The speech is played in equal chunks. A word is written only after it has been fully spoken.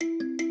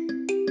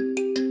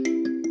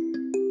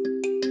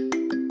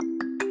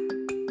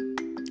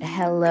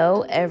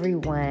Hello,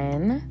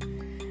 everyone.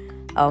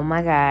 Oh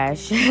my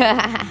gosh.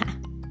 I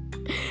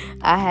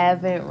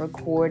haven't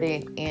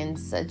recorded in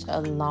such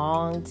a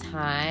long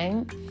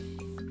time.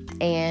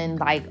 And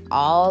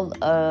all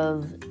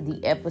of the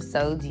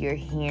episodes you're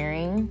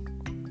hearing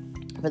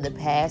for the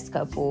past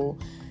couple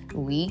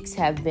weeks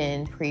have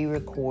been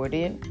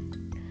pre-recorded.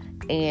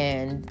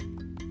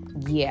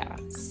 And yeah,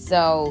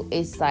 so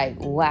it's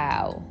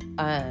wow.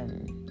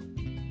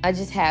 I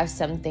just have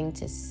something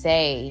to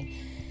say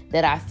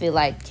that I feel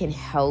like can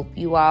help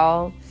you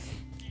all.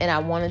 And I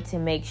wanted to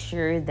make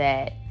sure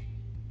that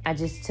I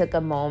just took a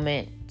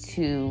moment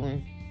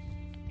to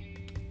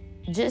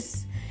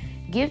just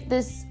give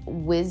this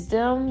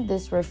wisdom,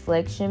 this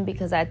reflection,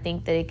 because I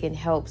think that it can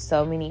help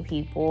so many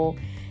people.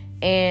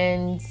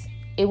 And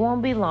it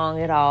won't be long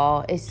at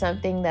all. It's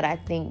something that I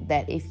think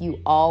that if you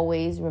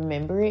always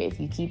remember it, if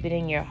you keep it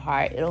in your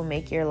heart, it'll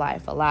make your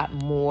life a lot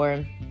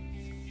more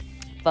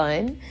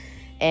fun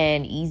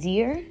and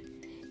easier.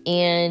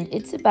 And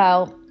it's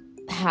about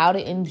how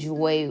to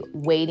enjoy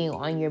waiting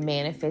on your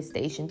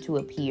manifestation to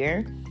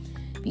appear.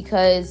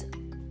 Because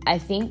I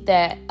think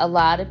that a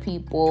lot of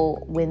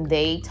people, when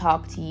they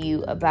talk to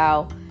you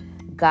about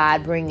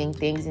God bringing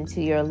things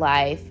into your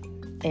life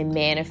and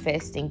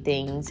manifesting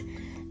things,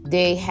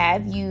 they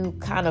have you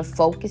kind of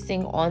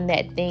focusing on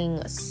that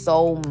thing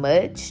so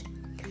much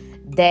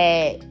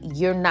that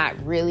you're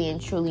not really and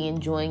truly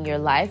enjoying your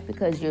life,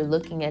 because you're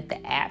looking at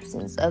the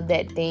absence of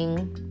that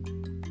thing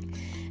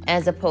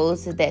as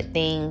opposed to that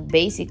thing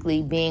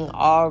basically being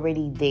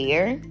already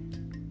there.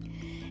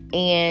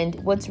 And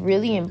what's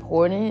really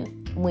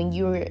important when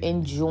you're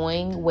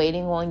enjoying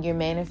waiting on your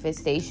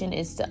manifestation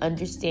is to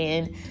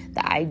understand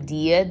the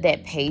idea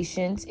that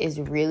patience is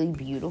really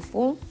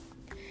beautiful.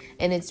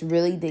 And it's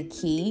really the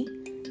key,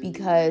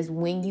 because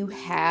when you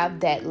have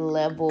that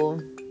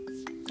level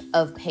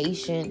of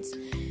patience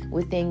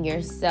within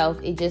yourself,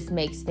 it just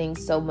makes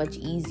things so much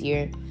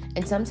easier.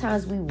 And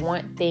sometimes we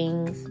want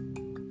things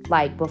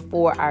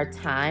before our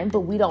time, but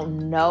we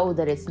don't know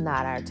that it's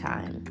not our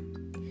time.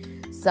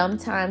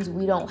 Sometimes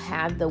we don't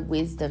have the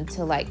wisdom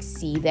to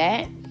see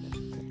that.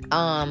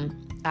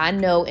 I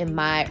know in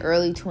my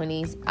early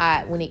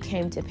 20s, when it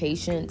came to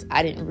patience,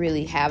 I didn't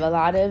really have a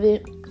lot of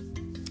it.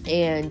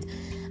 And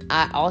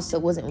I also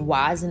wasn't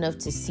wise enough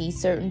to see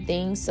certain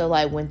things. So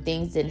when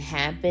things didn't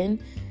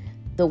happen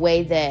the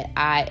way that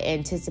I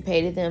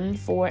anticipated them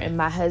for, and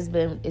my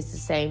husband is the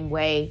same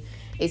way,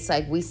 it's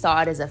we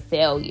saw it as a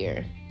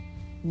failure.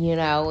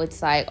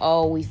 It's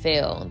oh, we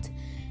failed,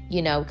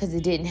 because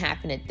it didn't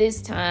happen at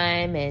this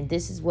time, and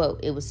this is what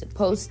it was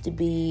supposed to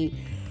be,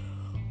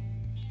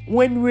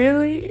 when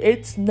really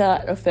it's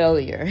not a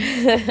failure.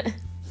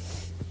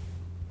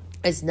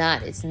 It's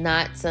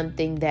not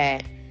something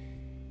that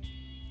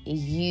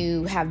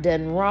you have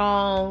done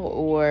wrong,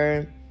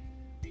 or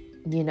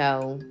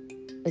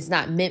it's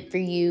not meant for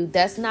you.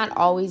 That's not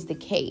always the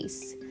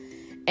case.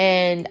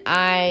 And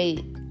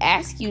I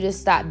ask you to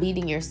stop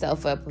beating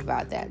yourself up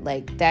about that.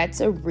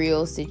 That's a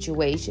real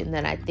situation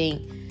that I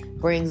think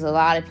brings a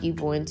lot of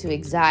people into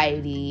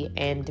anxiety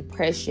and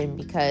depression,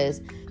 because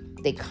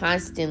they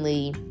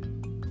constantly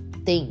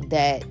think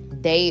that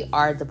they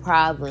are the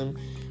problem,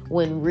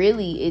 when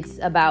really it's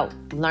about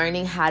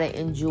learning how to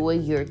enjoy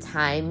your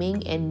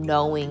timing and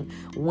knowing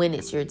when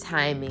it's your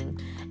timing.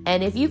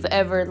 And if you've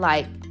ever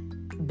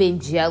been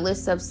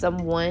jealous of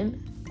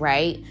someone,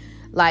 right?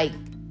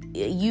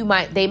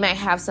 They might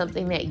have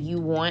something that you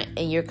want,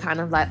 and you're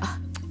kind of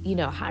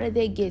how did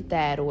they get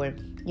that? Or,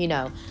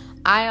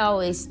 I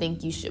always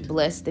think you should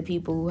bless the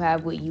people who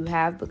have what you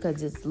have,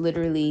 because it's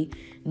literally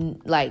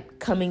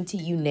coming to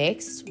you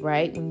next,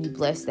 right? When you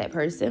bless that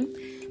person.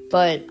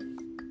 But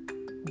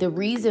the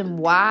reason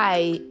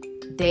why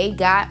they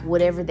got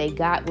whatever they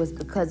got was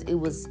because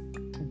it was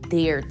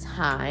their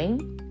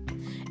time.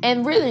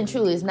 And really and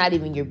truly, it's not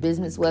even your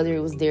business whether it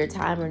was their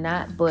time or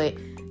not, but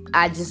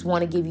I just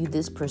want to give you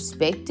this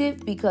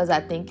perspective because I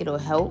think it'll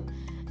help.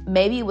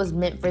 Maybe it was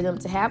meant for them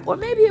to have, or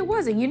maybe it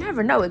wasn't. You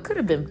never know. It could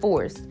have been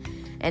forced.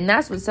 And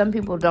that's what some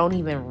people don't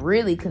even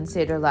really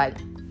consider.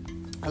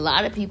 A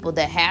lot of people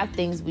that have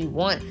things we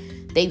want,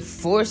 they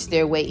force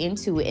their way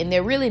into it, and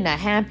they're really not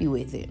happy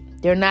with it.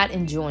 They're not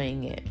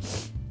enjoying it.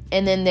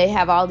 And then they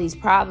have all these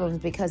problems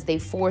because they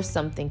forced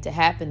something to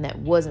happen that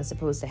wasn't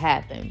supposed to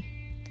happen.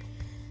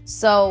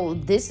 So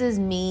this is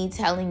me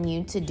telling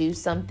you to do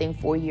something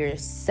for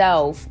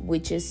yourself,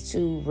 which is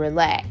to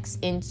relax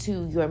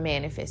into your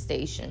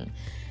manifestation.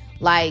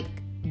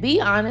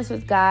 Be honest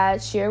with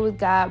God, share with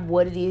God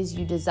what it is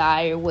you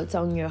desire, what's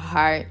on your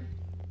heart,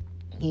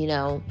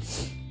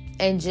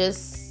 and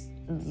just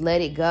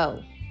let it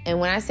go. And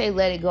when I say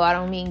let it go, I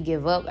don't mean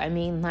give up. I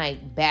mean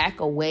back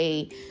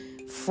away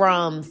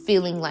from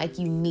feeling like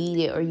you need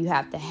it or you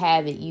have to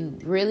have it. You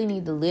really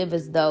need to live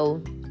as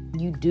though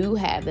you do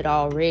have it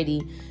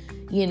already,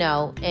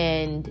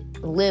 and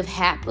live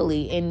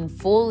happily and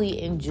fully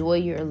enjoy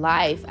your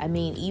life. I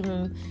mean,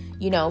 even,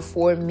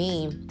 for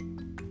me,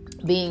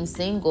 being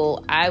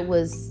single, I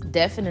was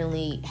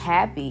definitely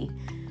happy,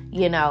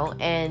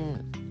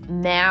 and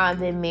now I've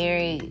been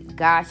married,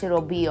 gosh,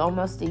 it'll be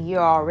almost a year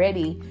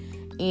already.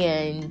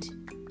 And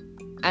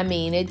I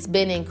mean, it's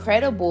been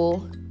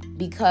incredible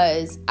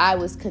because I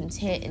was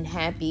content and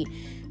happy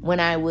when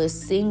I was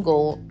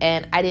single,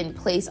 and I didn't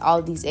place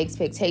all these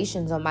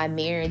expectations on my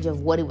marriage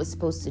of what it was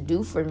supposed to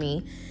do for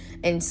me.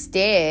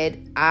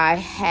 Instead, I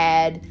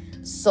had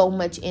so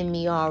much in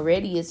me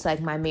already. It's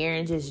like my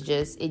marriage is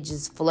it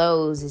just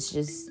flows. It's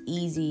just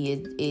easy.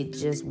 It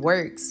just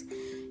works,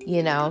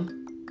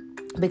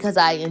 because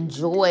I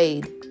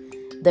enjoyed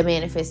the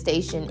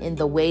manifestation in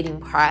the waiting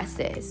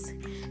process.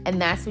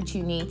 And that's what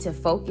you need to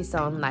focus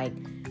on. Like,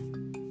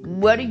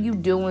 what are you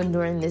doing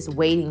during this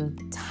waiting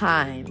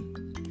time?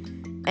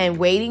 And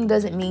waiting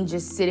doesn't mean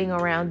just sitting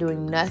around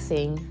doing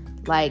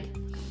nothing. Like,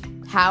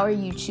 how are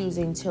you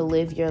choosing to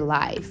live your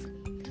life?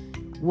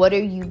 What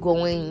are you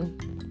going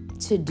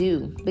to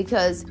do?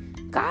 Because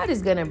God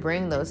is going to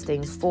bring those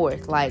things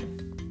forth. Like,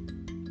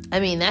 I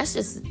mean, that's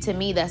just, to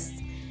me,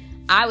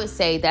 I would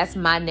say that's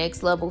my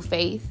next level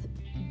faith.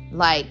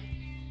 Like,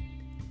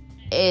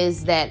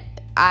 is that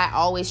I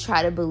always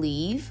try to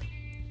believe,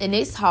 and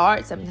it's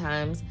hard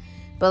sometimes,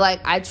 but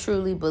like, I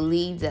truly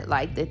believe that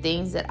like the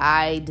things that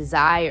I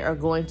desire are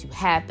going to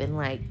happen.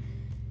 Like,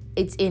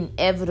 it's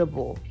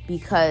inevitable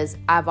because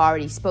I've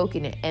already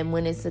spoken it. And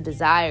when it's a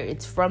desire,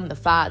 it's from the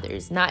Father.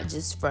 It's not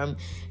just from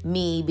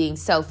me being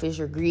selfish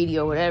or greedy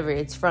or whatever.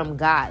 It's from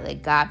God.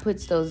 Like, God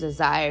puts those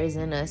desires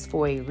in us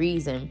for a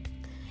reason.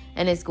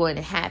 And it's going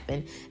to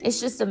happen.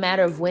 It's just a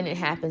matter of when it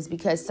happens,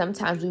 because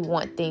sometimes we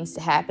want things to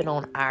happen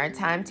on our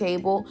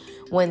timetable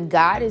when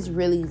God is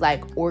really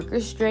like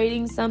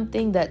orchestrating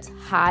something that's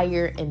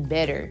higher and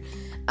better.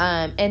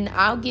 And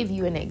I'll give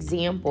you an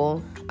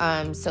example.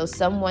 So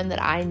someone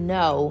that I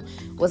know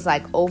was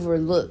like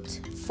overlooked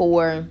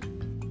for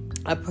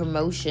a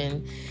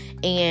promotion,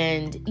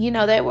 and,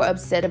 they were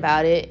upset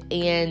about it.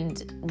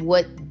 And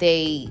what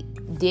they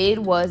did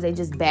was they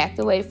just backed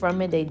away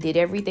from it. They did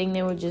everything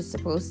they were just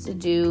supposed to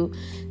do,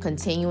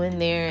 continuing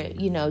their,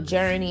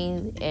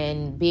 journey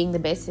and being the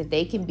best that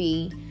they can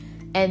be.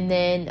 And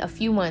then a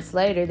few months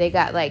later, they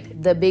got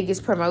like the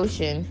biggest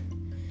promotion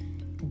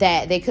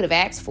that they could have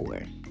asked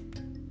for.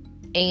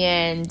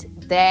 And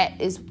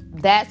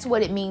that's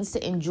what it means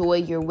to enjoy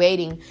your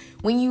waiting,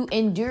 when you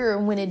endure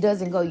when it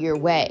doesn't go your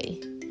way.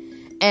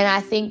 And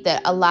I think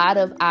that a lot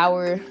of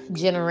our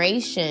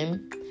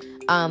generation,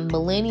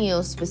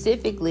 millennials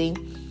specifically,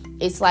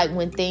 it's like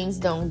when things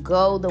don't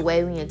go the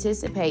way we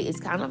anticipate, it's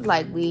kind of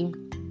like we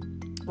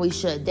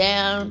shut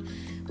down,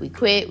 we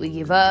quit, we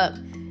give up,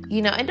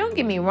 and don't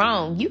get me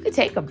wrong, you could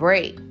take a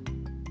break,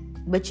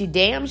 but you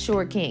damn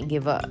sure can't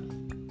give up.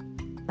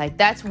 Like,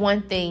 that's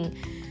one thing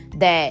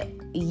that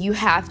you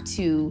have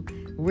to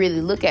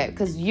really look at,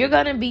 because you're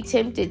going to be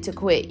tempted to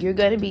quit. You're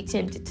going to be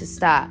tempted to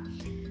stop.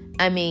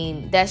 I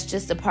mean, that's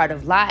just a part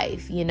of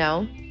life,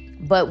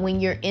 But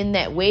when you're in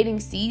that waiting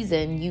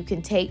season, you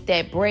can take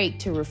that break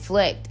to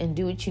reflect and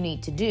do what you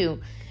need to do.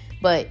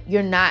 But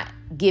you're not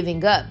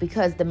giving up,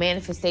 because the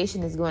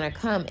manifestation is going to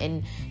come,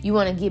 and you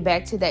want to get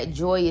back to that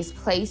joyous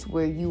place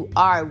where you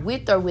are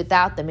with or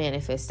without the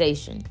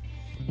manifestation,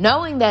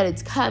 knowing that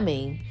it's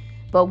coming,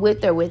 but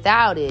with or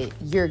without it,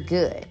 you're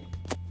good.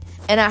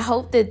 And I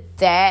hope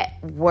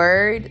that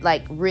word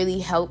like really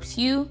helps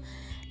you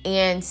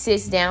and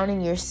sits down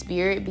in your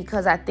spirit,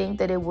 because I think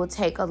that it will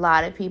take a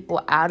lot of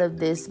people out of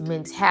this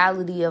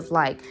mentality of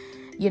like,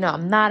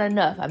 I'm not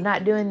enough. I'm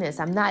not doing this.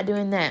 I'm not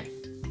doing that.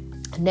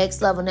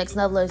 Next level. And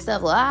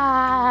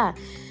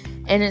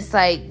it's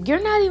like,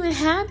 you're not even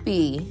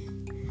happy.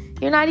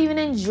 You're not even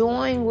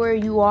enjoying where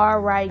you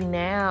are right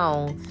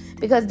now,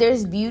 because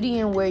there's beauty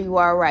in where you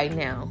are right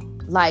now.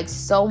 Like,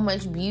 so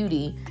much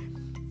beauty.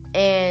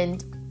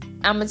 And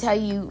I'm going to tell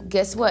you,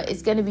 guess what?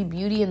 It's going to be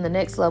beauty in the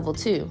next level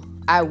too.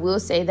 I will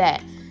say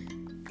that.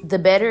 The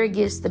better it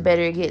gets, the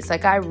better it gets.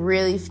 Like, I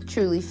really,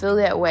 truly feel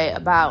that way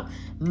about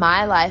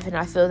my life, and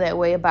I feel that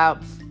way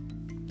about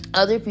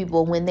other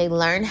people when they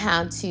learn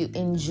how to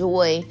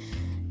enjoy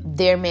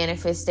their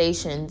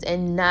manifestations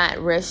and not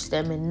rush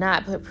them and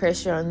not put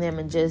pressure on them,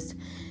 and just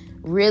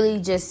really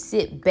just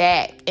sit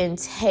back and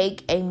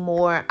take a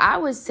more, I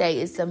would say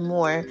it's a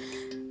more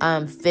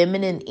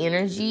feminine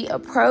energy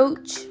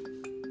approach,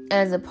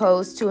 as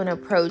opposed to an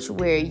approach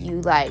where you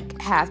like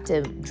have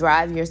to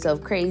drive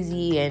yourself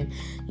crazy and,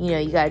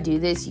 you got to do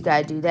this, you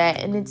got to do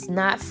that. And it's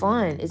not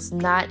fun. It's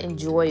not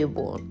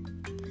enjoyable.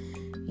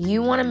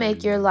 You want to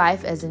make your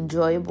life as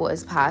enjoyable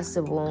as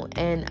possible.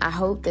 And I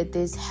hope that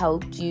this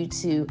helped you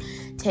to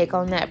take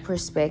on that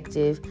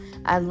perspective.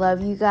 I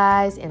love you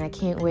guys, and I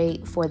can't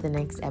wait for the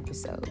next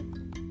episode.